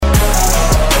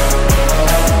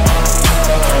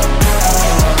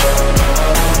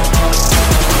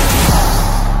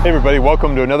everybody.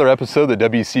 Welcome to another episode of the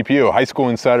WCPO High School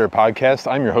Insider Podcast.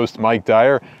 I'm your host, Mike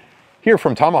Dyer. Here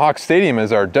from Tomahawk Stadium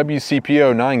as our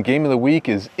WCPO 9 game of the week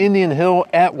is Indian Hill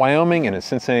at Wyoming in a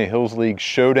Cincinnati Hills League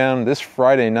showdown this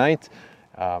Friday night.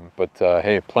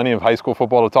 Hey, plenty of high school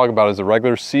football to talk about as the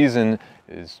regular season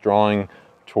is drawing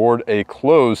toward a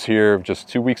close here, just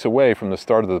 2 weeks away from the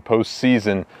start of the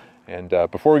postseason. And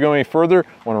before we go any further,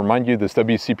 I want to remind you this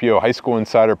WCPO High School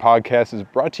Insider Podcast is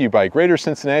brought to you by Greater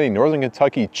Cincinnati, Northern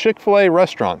Kentucky Chick-fil-A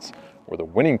restaurants, where the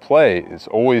winning play is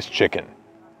always chicken.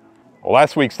 Well,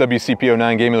 last week's WCPO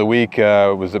 9 game of the week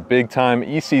was a big-time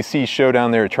ECC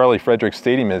showdown there at Charlie Frederick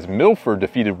Stadium as Milford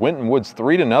defeated Winton Woods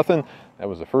 3-0. That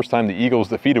was the first time the Eagles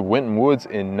defeated Winton Woods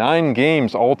in 9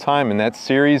 games all-time in that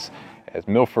series, as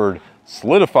Milford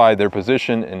solidified their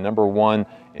position in number 1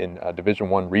 in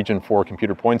Division I Region 4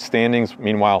 computer points standings.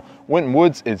 Meanwhile, Winton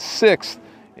Woods is 6th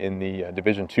in the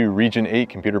Division II Region 8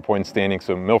 computer points standings.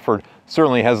 So Milford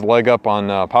certainly has a leg up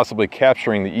on possibly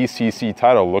capturing the ECC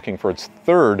title, looking for its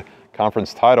 3rd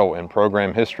conference title in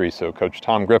program history. So Coach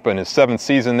Tom Grippa in his 7th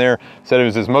season there said it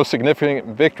was his most significant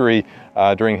victory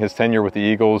during his tenure with the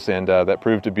Eagles, and that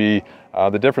proved to be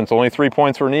the difference. Only 3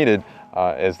 points were needed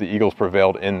as the Eagles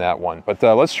prevailed in that one. But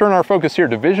let's turn our focus here.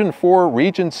 Division IV,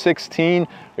 Region 16.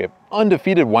 We have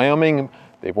undefeated Wyoming.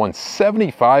 They've won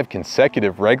 75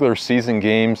 consecutive regular season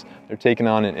games. They're taking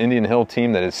on an Indian Hill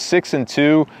team that is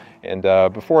 6-2. And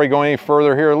before I go any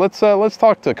further here, let's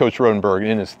talk to Coach Rodenberg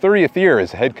in his 30th year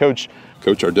as head coach.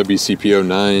 Coach, our WCPO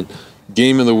 9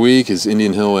 game of the week is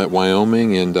Indian Hill at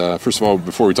Wyoming. And first of all,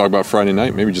 before we talk about Friday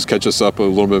night, maybe just catch us up a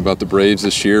little bit about the Braves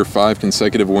this year. 5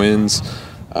 consecutive wins.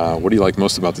 What do you like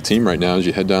most about the team right now as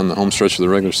you head down the home stretch of the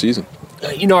regular season?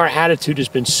 Our attitude has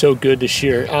been so good this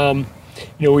year.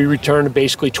 We returned to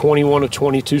basically 21 of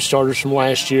 22 starters from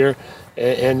last year.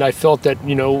 And I felt that,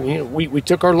 we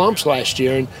took our lumps last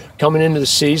year. And coming into the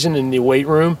season in the weight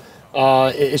room,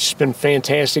 it's just been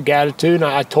fantastic attitude. And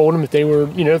I told them if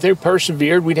they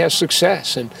persevered, we'd have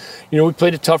success. And, we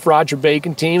played a tough Roger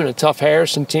Bacon team and a tough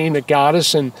Harrison team that got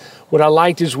us. And what I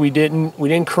liked is we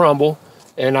didn't crumble.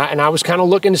 And I was kind of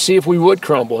looking to see if we would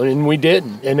crumble, and we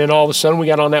didn't. And then all of a sudden we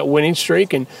got on that winning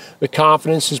streak, and the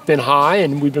confidence has been high,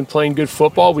 and we've been playing good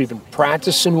football. We've been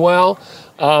practicing well,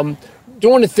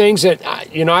 doing the things that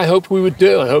I hoped we would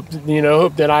do. I hope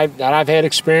that I've had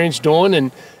experience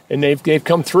doing, and they've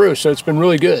come through. So it's been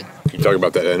really good. Can you talk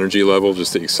about that energy level,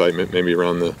 just the excitement, maybe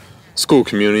around the school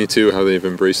community too, how they've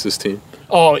embraced this team?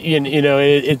 Oh,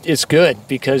 it's good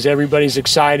because everybody's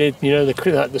excited.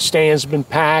 The stands have been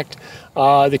packed.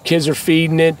 The kids are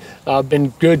feeding it. Been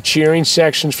good cheering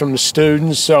sections from the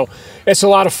students. So it's a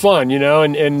lot of fun,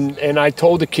 and I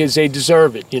told the kids they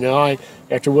deserve it.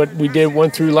 After what we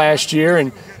went through last year,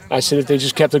 and I said if they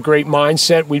just kept a great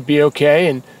mindset, we'd be okay,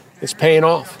 and it's paying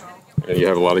off. And you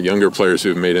have a lot of younger players who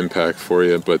have made impact for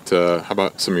you, but how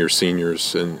about some of your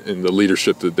seniors and the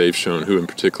leadership that they've shown? Who in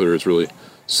particular has really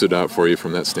stood out for you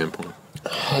from that standpoint?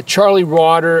 Charlie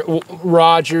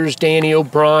Rogers, Danny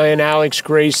O'Brien, Alex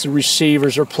Grace, the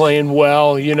receivers are playing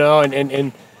well,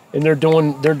 and they're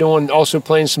doing also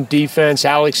playing some defense.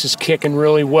 Alex is kicking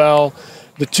really well.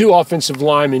 The 2 offensive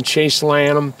linemen, Chase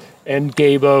Lanham and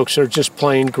Gabe Oakes, are just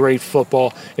playing great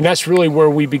football. And that's really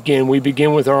where we begin. We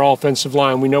begin with our offensive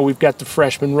line. We know we've got the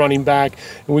freshman running back,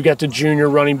 and we've got the junior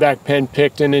running back, Penn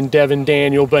Picton and Devin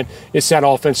Daniel, but it's that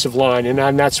offensive line,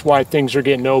 and that's why things are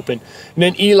getting open. And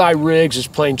then Eli Riggs is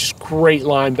playing just great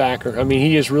linebacker. I mean,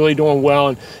 he is really doing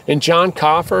well. And John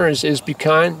Coffer has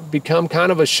become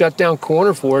kind of a shutdown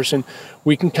corner for us, and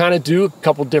we can kind of do a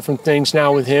couple different things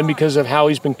now with him because of how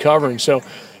he's been covering. So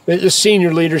the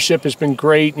senior leadership has been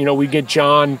great. We got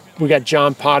John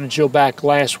Potagill back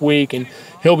last week, and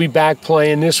he'll be back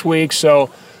playing this week. So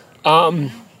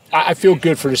I feel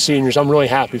good for the seniors. I'm really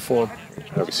happy for them.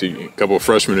 Obviously, a couple of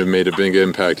freshmen have made a big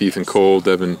impact. Ethan Cole,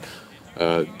 Devin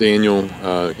Daniel.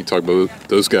 You talk about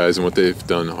those guys and what they've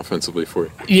done offensively for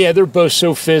you. Yeah, they're both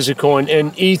so physical, and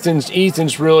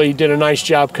Ethan's really did a nice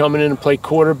job coming in and play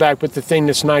quarterback. But the thing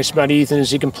that's nice about Ethan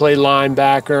is he can play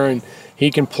linebacker, and he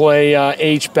can play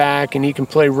H-back, and he can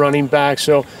play running back.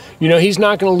 So, he's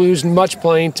not going to lose much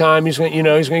playing time. He's going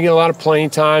to get a lot of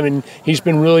playing time, and he's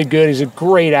been really good. He's a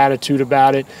great attitude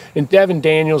about it. And Devin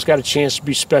Daniel's got a chance to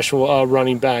be special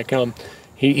running back.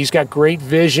 He's got great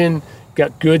vision,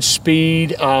 got good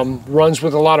speed, runs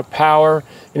with a lot of power.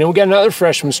 And then we got another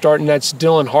freshman starting. That's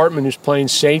Dylan Hartman, who's playing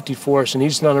safety for us, and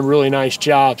he's done a really nice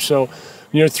job. So,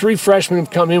 3 freshmen have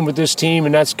come in with this team,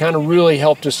 and that's kind of really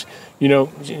helped us,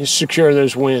 secure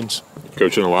those wins.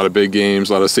 Coaching a lot of big games,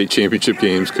 a lot of state championship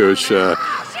games, Coach.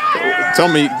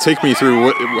 Take me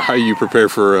through how you prepare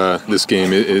for this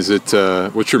game. Is it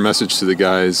what's your message to the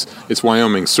guys? It's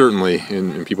Wyoming, certainly,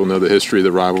 and people know the history of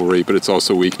the rivalry, but it's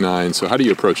also Week 9. So how do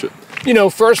you approach it?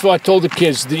 First of all, I told the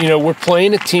kids, we're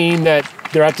playing a team that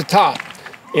they're at the top.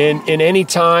 And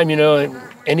anytime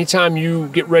you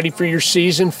get ready for your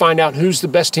season, find out who's the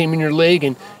best team in your league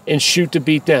and shoot to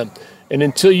beat them. And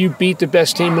until you beat the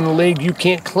best team in the league, you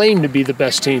can't claim to be the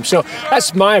best team. So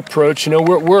that's my approach.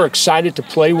 We're excited to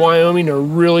play Wyoming. They're a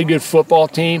really good football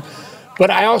team.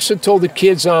 But I also told the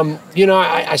kids,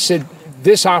 I said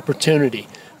this opportunity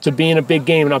to be in a big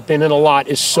game, and I've been in a lot,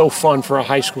 is so fun for a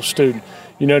high school student.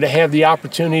 To have the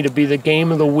opportunity to be the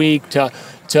game of the week, to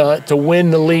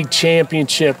win the league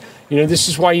championship. This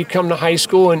is why you come to high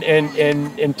school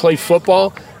and play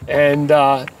football. And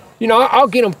I'll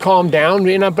get them calmed down,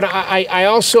 but I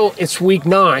also, it's Week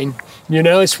 9,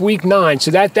 it's Week 9.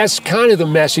 So that's kind of the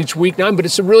message, Week 9, but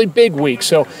it's a really big week.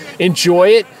 So enjoy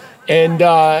it, and,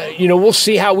 we'll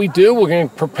see how we do. We're going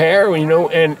to prepare,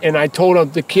 and I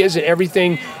told the kids that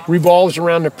everything revolves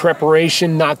around the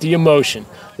preparation, not the emotion.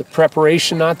 The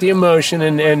preparation, not the emotion,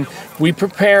 and we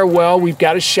prepare well. We've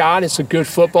got a shot. It's a good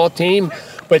football team.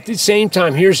 But at the same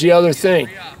time, here's the other thing.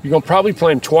 You're going to probably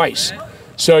play them twice.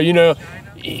 So,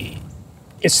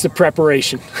 it's the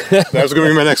preparation. That was going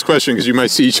to be my next question, because you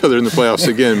might see each other in the playoffs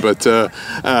again. But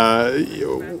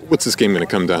what's this game going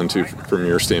to come down to from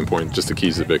your standpoint, just the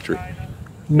keys to victory?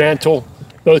 Mental.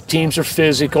 Both teams are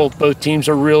physical. Both teams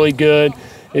are really good.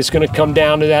 It's going to come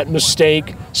down to that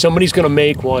mistake. Somebody's going to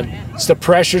make one. It's the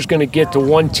pressure's going to get to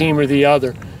one team or the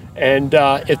other. And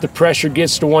if the pressure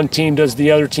gets to one team, does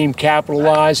the other team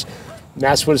capitalize? And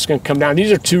that's what it's going to come down.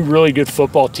 These are two really good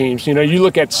football teams. You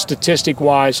look at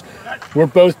statistic-wise, we're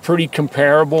both pretty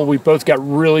comparable. We both got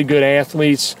really good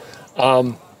athletes.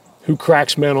 Who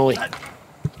cracks mentally?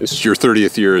 This is your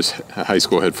 30th year as a high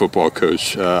school head football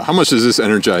coach. How much does this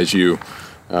energize you,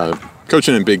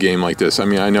 coaching in a big game like this? I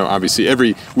mean, I know obviously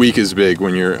every week is big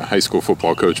when you're a high school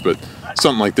football coach, but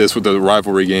something like this with the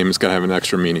rivalry game is going to have an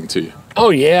extra meaning to you. Oh,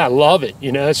 yeah, I love it.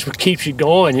 That's what keeps you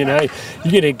going. You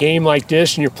get a game like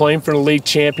this and you're playing for the league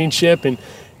championship and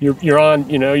you're on,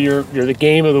 you're the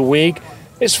game of the week.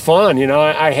 It's fun.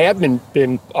 I have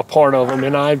been a part of them,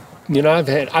 and I've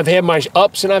had my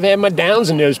ups and I've had my downs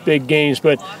in those big games.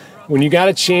 But when you got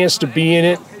a chance to be in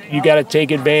it, you got to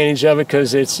take advantage of it,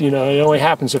 because it's, it only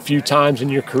happens a few times in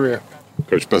your career.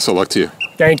 Coach, best of luck to you.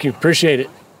 Thank you. Appreciate it.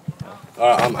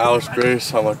 I'm Alex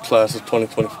Grace. I'm a class of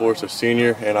 2024, so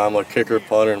senior, and I'm a kicker,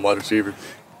 punter, and wide receiver.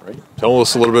 Right. Tell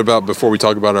us a little bit about, before we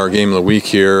talk about our game of the week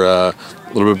here, a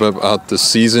little bit about the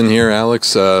season here,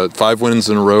 Alex. 5 wins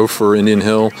in a row for Indian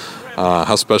Hill.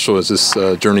 How special has this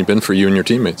journey been for you and your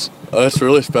teammates? It's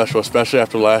really special, especially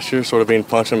after last year, sort of being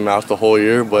punched in the mouth the whole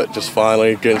year, but just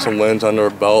finally getting some wins under our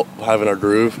belt, having our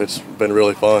groove. It's been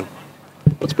really fun.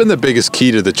 What's been the biggest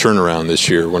key to the turnaround this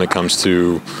year when it comes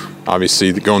to,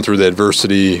 obviously, going through the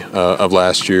adversity of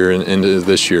last year and into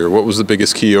this year? What was the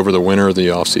biggest key over the winter or the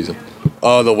offseason?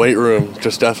 The weight room,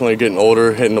 just definitely getting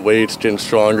older, hitting the weights, getting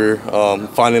stronger,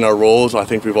 finding our roles. I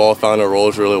think we've all found our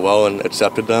roles really well and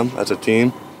accepted them as a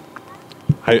team.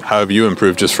 How have you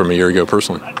improved just from a year ago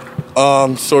personally?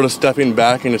 Sort of stepping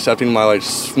back and accepting my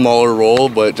smaller role,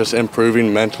 but just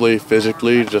improving mentally,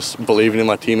 physically, just believing in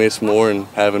my teammates more and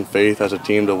having faith as a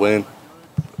team to win.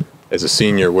 As a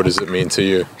senior, what does it mean to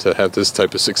you to have this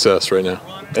type of success right now?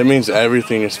 It means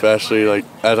everything, especially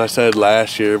as I said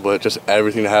last year, but just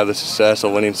everything to have the success, a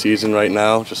winning season right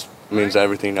now, just means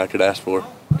everything I could ask for.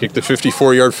 Kicked the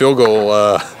 54-yard field goal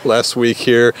last week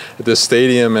here at this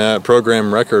stadium,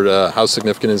 program record. How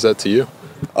significant is that to you?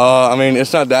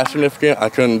 It's not that significant. I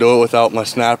couldn't do it without my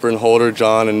snapper and holder,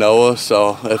 John and Noah,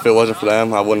 so if it wasn't for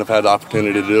them, I wouldn't have had the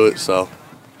opportunity to do it. So,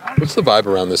 what's the vibe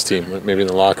around this team, maybe in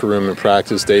the locker room and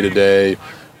practice day-to-day,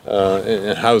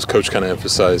 and how has Coach kind of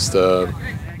emphasized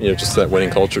just that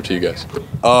winning culture to you guys?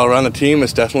 Around the team,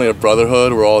 it's definitely a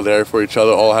brotherhood. We're all there for each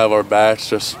other, all have our backs,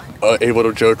 just able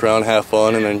to joke around, have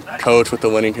fun, and then coach with the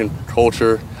winning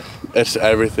culture. It's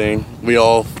everything. We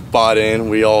all bought in.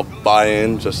 We all buy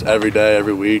in just every day,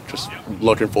 every week, just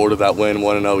looking forward to that win,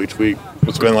 1-0 each week.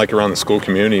 What's it been like around the school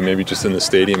community, maybe just in the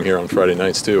stadium here on Friday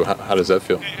nights too? How does that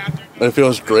feel? It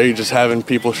feels great just having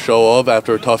people show up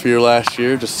after a tough year last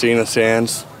year, just seeing the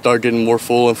stands start getting more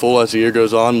full and full as the year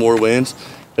goes on, more wins.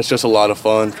 It's just a lot of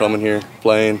fun coming here,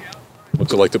 playing.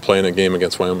 What's it like to play in a game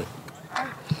against Wyoming?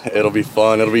 It'll be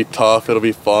fun. It'll be tough. It'll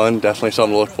be fun. Definitely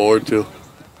something to look forward to.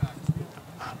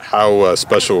 How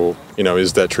special,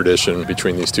 is that tradition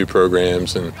between these two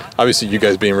programs? And obviously you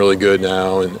guys being really good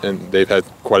now, and they've had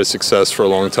quite a success for a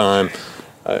long time.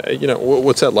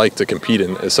 What's that like to compete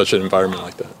in such an environment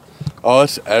like that? Oh,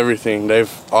 it's everything.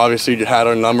 They've obviously had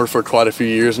our number for quite a few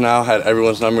years now, had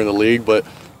everyone's number in the league, but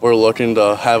we're looking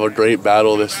to have a great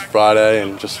battle this Friday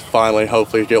and just finally,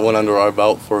 hopefully, get one under our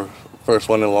belt for first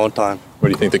one in a long time. What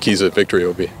do you think the keys of victory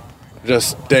will be?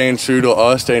 Just staying true to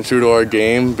us, staying true to our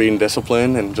game, being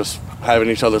disciplined, and just having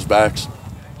each other's backs.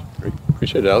 Great.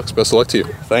 Appreciate it, Alex. Best of luck to you.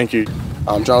 Thank you.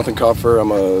 I'm Jonathan Kopfer.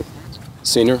 I'm a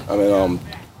senior. I'm in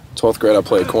 12th grade. I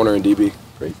play corner and DB.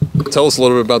 Great. Tell us a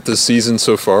little bit about this season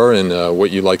so far and what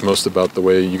you like most about the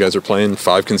way you guys are playing.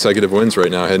 5 consecutive wins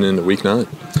right now heading into week 9.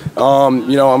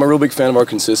 I'm a real big fan of our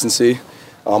consistency.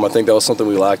 I think that was something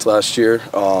we lacked last year.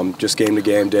 Just game to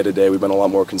game, day to day, we've been a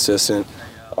lot more consistent.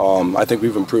 I think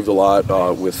we've improved a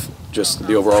lot with just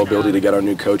the overall ability to get our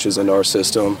new coaches into our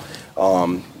system.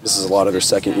 This is a lot of their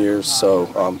second years,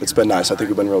 so it's been nice. I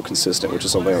think we've been real consistent, which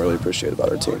is something I really appreciate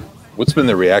about our team. What's been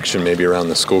the reaction maybe around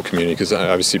the school community? Because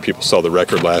obviously people saw the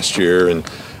record last year, and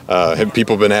have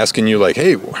people been asking you like,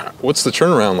 hey, what's the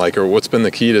turnaround like, or what's been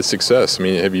the key to success? I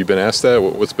mean, have you been asked that?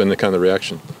 What's been the kind of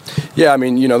reaction? Yeah, I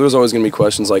mean, there's always going to be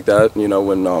questions like that,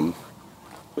 when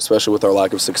especially with our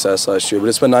lack of success last year. But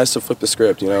it's been nice to flip the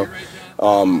script,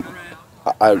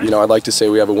 I'd like to say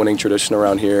we have a winning tradition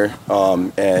around here,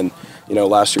 and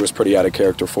last year was pretty out of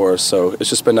character for us. So it's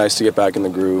just been nice to get back in the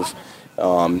groove,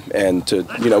 and to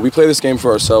we play this game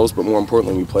for ourselves, but more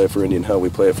importantly, we play it for Indian Hill. We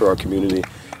play it for our community.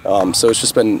 So it's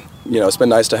just been it's been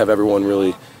nice to have everyone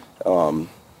really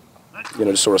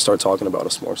just sort of start talking about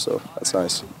us more. So that's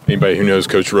nice. Anybody who knows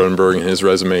Coach Rodenberg and his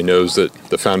resume knows that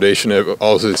the foundation of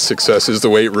all his success is the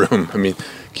weight room. I mean,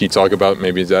 can you talk about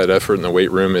maybe that effort in the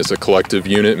weight room as a collective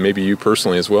unit, maybe you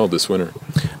personally as well this winter?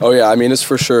 Oh, yeah. I mean, it's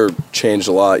for sure changed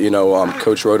a lot.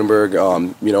 Coach Rodenberg,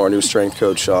 our new strength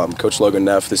coach, Coach Logan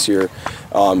Neff this year,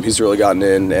 he's really gotten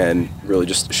in and really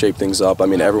just shaped things up. I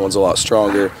mean, everyone's a lot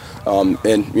stronger. And,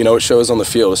 it shows on the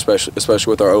field,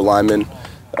 especially with our O-linemen.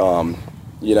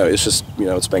 It's just,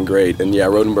 it's been great. And, yeah,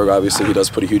 Rodenberg, obviously, he does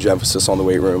put a huge emphasis on the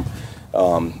weight room.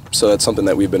 So that's something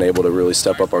that we've been able to really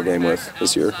step up our game with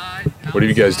this year. What are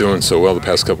you guys doing so well the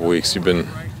past couple of weeks? You've been,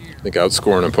 I think,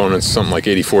 outscoring opponents something like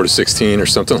 84-16 or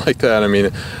something like that. I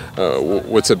mean,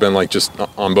 what's it been like just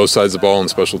on both sides of the ball and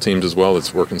special teams as well?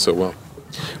 It's working so well.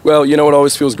 Well, it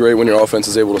always feels great when your offense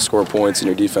is able to score points and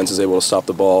your defense is able to stop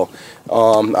the ball. I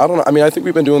don't know. I mean, I think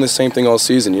we've been doing the same thing all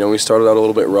season. We started out a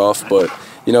little bit rough, but,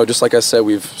 just like I said,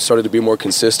 we've started to be more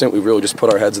consistent. We've really just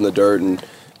put our heads in the dirt and,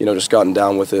 just gotten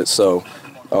down with it. So,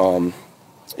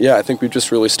 I think we've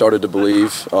just really started to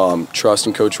believe, trust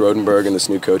in Coach Rodenberg and this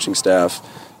new coaching staff.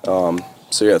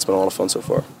 It's been a lot of fun so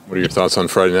far. What are your thoughts on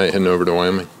Friday night heading over to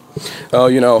Wyoming? Oh,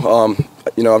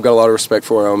 I've got a lot of respect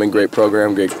for Wyoming. Great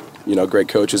program, great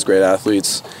coaches, great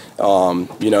athletes.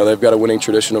 They've got a winning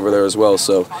tradition over there as well.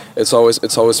 So it's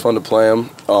always fun to play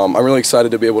them. I'm really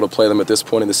excited to be able to play them at this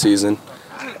point in the season.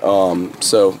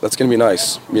 So that's going to be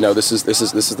nice. This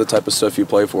is the type of stuff you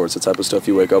play for. It's the type of stuff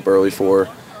you wake up early for.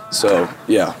 So,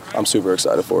 yeah, I'm super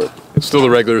excited for it. It's still the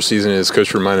regular season. As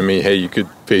Coach reminded me, hey, you could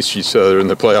face each other in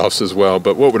the playoffs as well.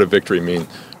 But what would a victory mean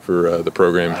for the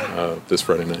program this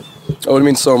Friday night? Oh, it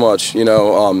means so much.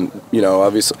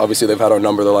 Obviously they've had our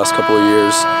number the last couple of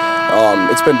years.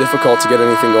 It's been difficult to get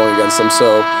anything going against them.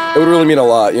 So it would really mean a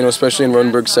lot, especially in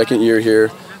Rodenberg's second year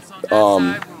here.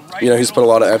 He's put a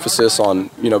lot of emphasis on,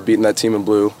 beating that team in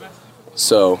blue.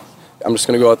 So I'm just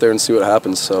going to go out there and see what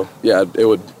happens. So, yeah, it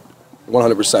would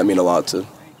 100% mean a lot to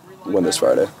win this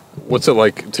Friday. What's it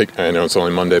like? I know it's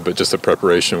only Monday, but just a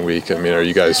preparation week. I mean, are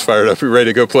you guys fired up? Are you ready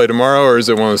to go play tomorrow? Or is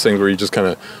it one of those things where you're just kind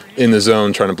of in the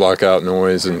zone trying to block out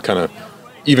noise and kind of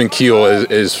even keel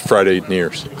as Friday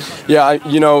nears? Yeah,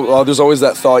 there's always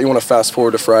that thought you want to fast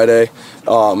forward to Friday.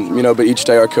 But each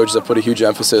day our coaches have put a huge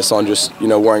emphasis on just,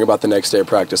 worrying about the next day of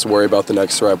practice, worry about the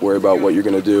next rep, worry about what you're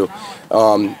going to do.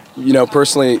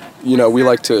 Personally, we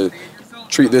like to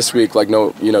treat this week like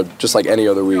just like any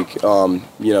other week.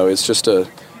 It's just a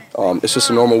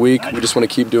normal week. We just want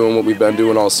to keep doing what we've been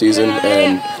doing all season,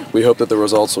 and we hope that the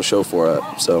results will show for it.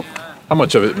 So, how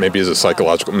much of it maybe is a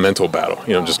psychological, mental battle?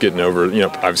 Just getting over,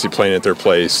 obviously playing at their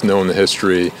place, knowing the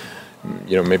history.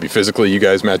 Maybe physically you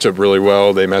guys match up really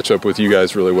well. They match up with you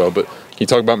guys really well. But can you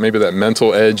talk about maybe that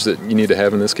mental edge that you need to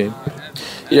have in this game?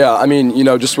 Yeah, I mean,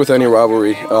 just with any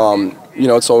rivalry,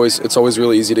 it's always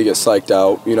really easy to get psyched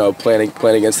out.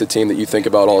 Playing against the team that you think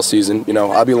about all season.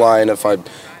 I'd be lying if I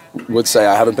would say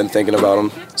I haven't been thinking about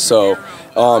them. So,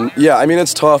 I mean,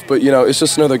 it's tough, but it's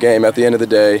just another game. At the end of the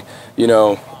day, you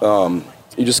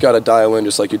just got to dial in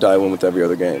just like you dial in with every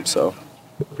other game. So,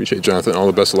 appreciate it, Jonathan. All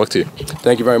the best of luck to you.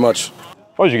 Thank you very much.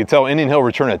 Well, as you can tell, Indian Hill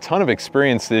returned a ton of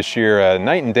experience this year, a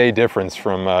night and day difference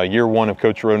from year one of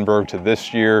Coach Rodenberg to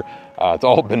this year. It's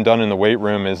all been done in the weight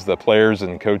room, as the players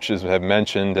and coaches have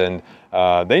mentioned, and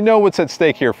they know what's at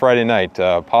stake here Friday night,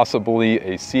 possibly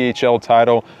a CHL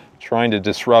title, trying to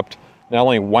disrupt not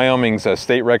only Wyoming's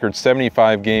state record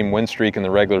 75-game win streak in the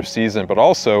regular season, but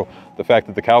also the fact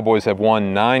that the Cowboys have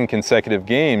won 9 consecutive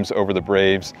games over the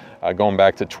Braves going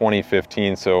back to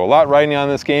 2015. So a lot riding on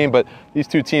this game, but these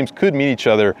two teams could meet each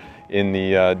other in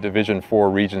the Division IV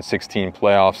Region 16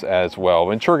 playoffs as well.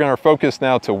 And turning our focus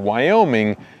now to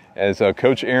Wyoming, as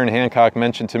Coach Aaron Hancock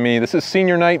mentioned to me, this is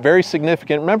senior night, very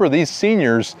significant. Remember, these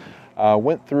seniors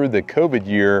went through the COVID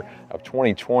year of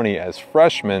 2020 as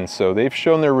freshmen, so they've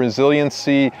shown their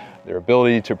resiliency, their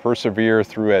ability to persevere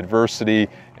through adversity,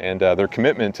 and their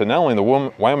commitment to not only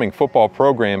the Wyoming football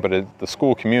program, but the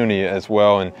school community as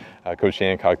well. And Coach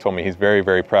Hancock told me he's very,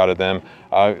 very proud of them.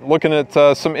 Looking at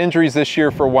some injuries this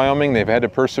year for Wyoming, they've had to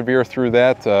persevere through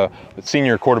that. The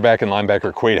senior quarterback and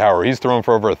linebacker, Quade Howard, he's thrown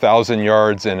for over 1,000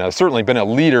 yards and certainly been a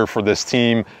leader for this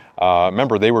team.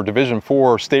 Remember, they were Division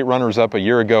IV state runners-up a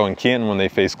year ago in Canton when they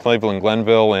faced Cleveland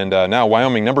Glenville, and now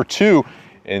Wyoming, number 2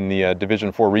 in the Division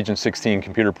IV Region 16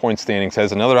 computer point standings,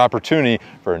 has another opportunity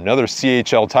for another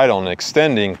CHL title and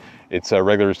extending its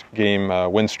regular game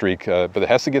win streak. But it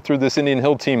has to get through this Indian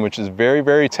Hill team, which is very,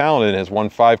 very talented and has won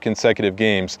 5 consecutive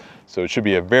games. So it should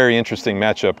be a very interesting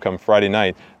matchup come Friday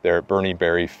night there at Bernie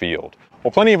Berry Field.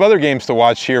 Well, plenty of other games to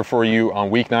watch here for you on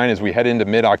Week 9 as we head into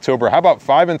mid-October. How about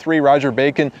 5-3 Roger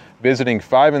Bacon visiting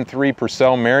 5-3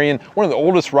 Purcell Marion, one of the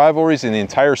oldest rivalries in the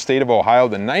entire state of Ohio,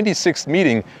 the 96th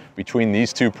meeting between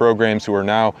these two programs who are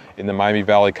now in the Miami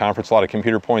Valley Conference. A lot of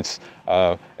computer points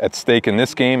at stake in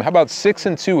this game. How about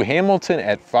 6-2 Hamilton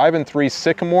at 5-3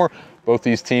 Sycamore? Both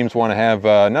these teams want to have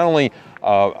not only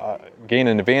gain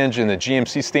an advantage in the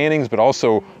GMC standings, but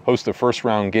also host a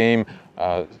first-round game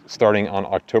starting on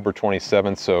October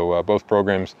 27th. So both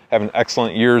programs having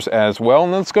excellent years as well.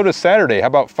 And let's go to Saturday. How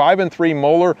about 5-3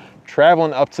 Moeller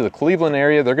traveling up to the Cleveland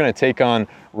area? They're going to take on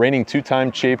reigning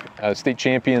 2-time state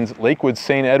champions Lakewood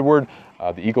St. Edward.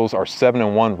 The Eagles are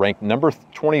 7-1, ranked number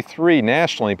 23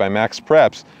 nationally by Max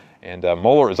Preps. And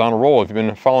Moeller is on a roll. If you've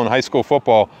been following high school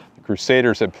football, the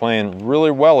Crusaders have playing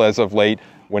really well as of late,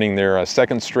 winning their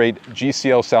second straight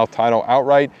GCL South title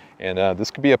outright. And this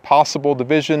could be a possible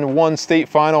Division I state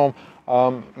final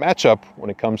matchup when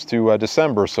it comes to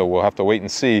December. So we'll have to wait and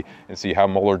see how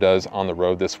Moeller does on the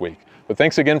road this week. But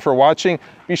thanks again for watching.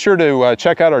 Be sure to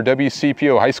check out our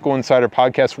WCPO High School Insider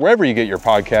podcast wherever you get your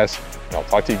podcasts. And I'll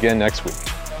talk to you again next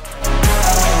week.